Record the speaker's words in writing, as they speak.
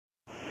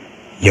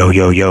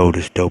Yo,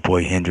 this Dope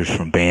Boy Hendrix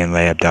from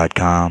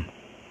BandLab.com.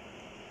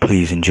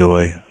 Please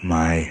enjoy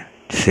my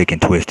sick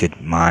and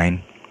twisted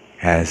mind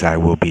as I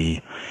will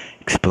be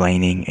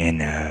explaining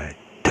and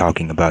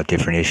talking about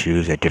different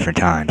issues at different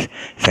times.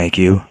 Thank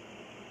you.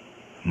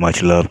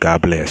 Much love.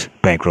 God bless.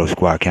 Bankroll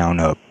Squad, count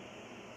up.